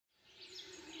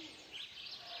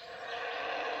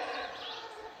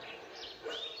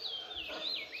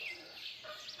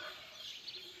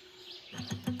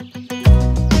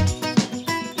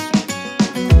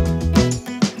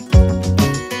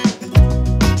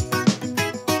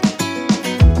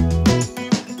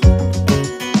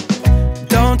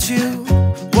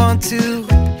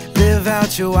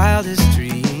your wildest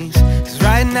dreams. 'Cause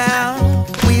right now,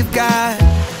 we've got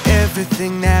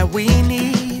everything that we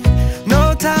need. No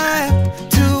time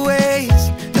to waste,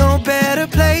 no better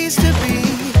place to be.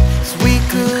 'Cause we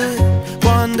could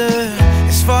wander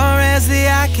as far as the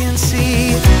eye can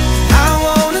see. I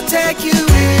wanna take you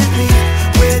with me.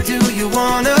 Where do you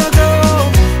wanna go?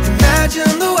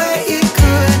 Imagine the way it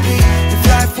could be if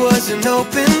life was an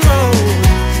open road.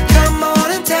 Come on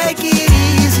and take it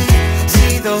easy.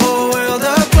 See the whole world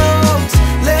up close.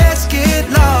 Let's get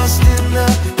lost in the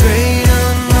great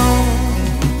unknown.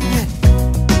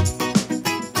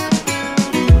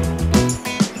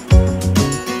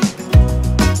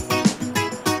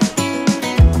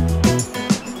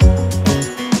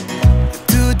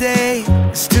 Today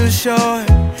is too short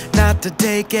not to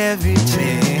take every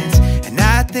chance, and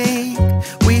I think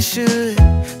we should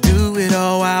do it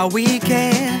all while we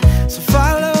can. So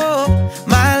follow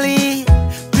my lead,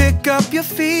 pick up your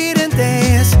feet and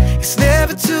dance. It's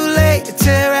never too late to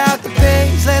tear out the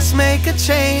page. Let's make a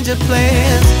change of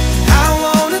plans. I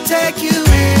wanna take you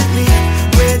with me.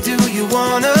 Where do you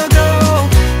wanna go?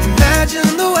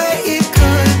 Imagine the way it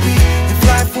could be if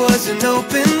life was an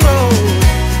open road.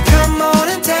 Come on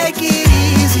and take it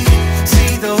easy.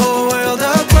 See the whole world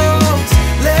up close.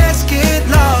 Let's get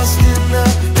lost in the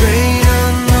great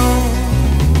unknown.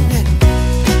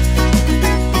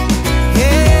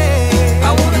 Yeah,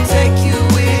 I wanna take you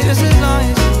with just as long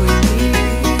as you're with me.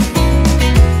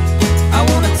 I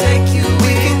wanna take you,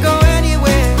 we can go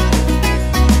anywhere.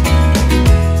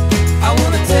 I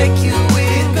wanna take you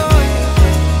with, go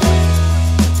anywhere.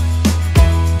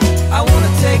 I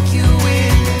wanna take you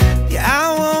with, yeah, I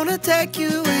wanna take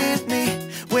you with me.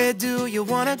 Where do you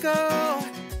wanna go?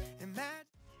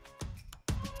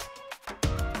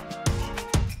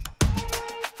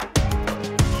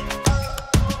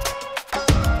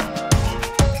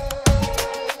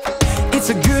 It's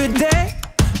a good day,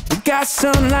 we got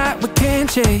sunlight we can't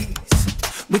chase.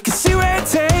 We can see where it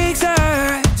takes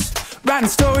us,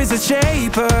 writing stories that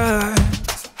shape us.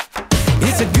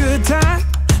 It's a good time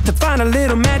to find a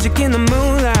little magic in the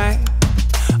moonlight.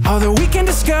 All that we can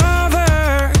discover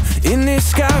in this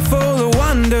sky full of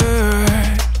wonder.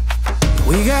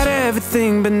 We got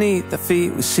everything beneath our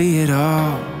feet, we see it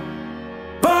all.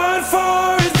 Born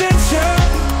for adventure,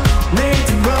 made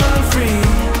to run free.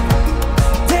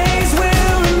 Days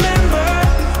we'll remember,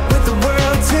 with the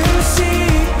world to see.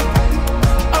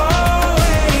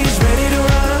 Always ready to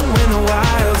run when the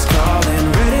wild's calling.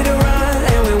 Ready to run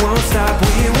and we won't stop.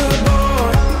 We were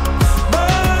born,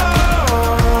 born,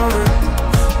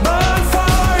 born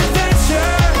for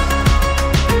adventure.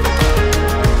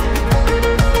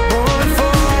 Born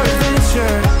for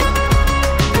adventure.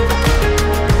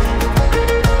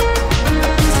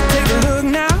 Take a look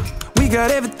now, we got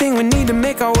everything we need to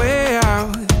make our way out.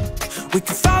 We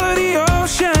could follow the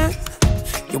ocean,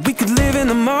 yeah, we could live in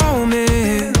the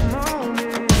moment.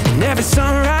 And every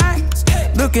sunrise,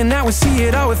 looking out, we see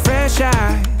it all with fresh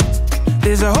eyes.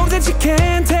 There's a hope that you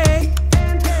can take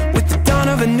with the dawn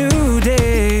of a new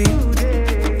day.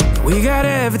 We got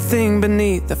everything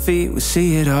beneath our feet, we see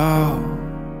it all.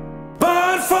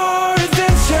 Born for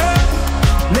adventure,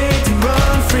 made to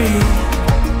run free.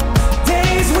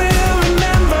 Days we'll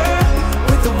remember,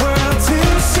 with the world to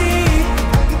see.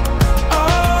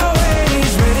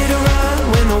 Always ready to run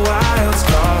when the wild's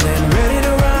calling. Ready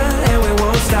to run and we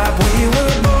won't stop. We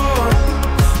were born,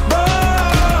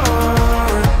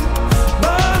 born,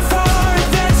 born for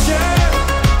adventure.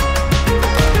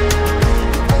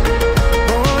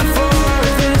 Born for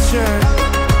adventure.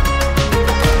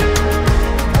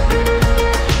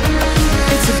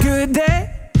 It's a good day,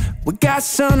 we got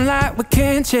sunlight we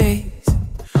can't chase.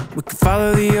 We could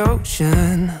follow the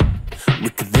ocean, we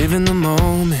could live in the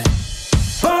moment.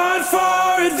 Born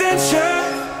for adventure,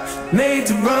 made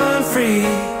to run free.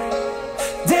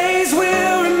 Days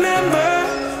we'll remember,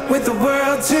 with the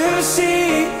world to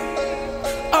see.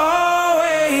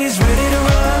 Always ready to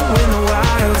run when the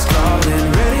wild's calling.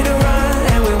 Ready to run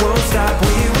and we won't stop.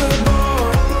 We were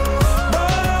born,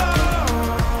 born,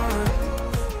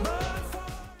 born for.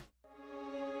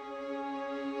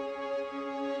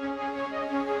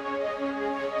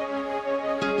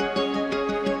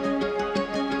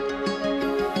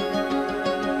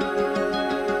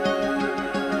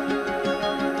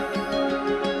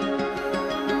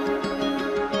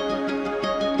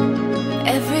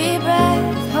 Every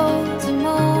breath holds a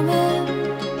moment,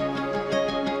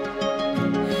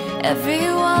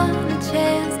 everyone a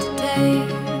chance to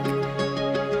take.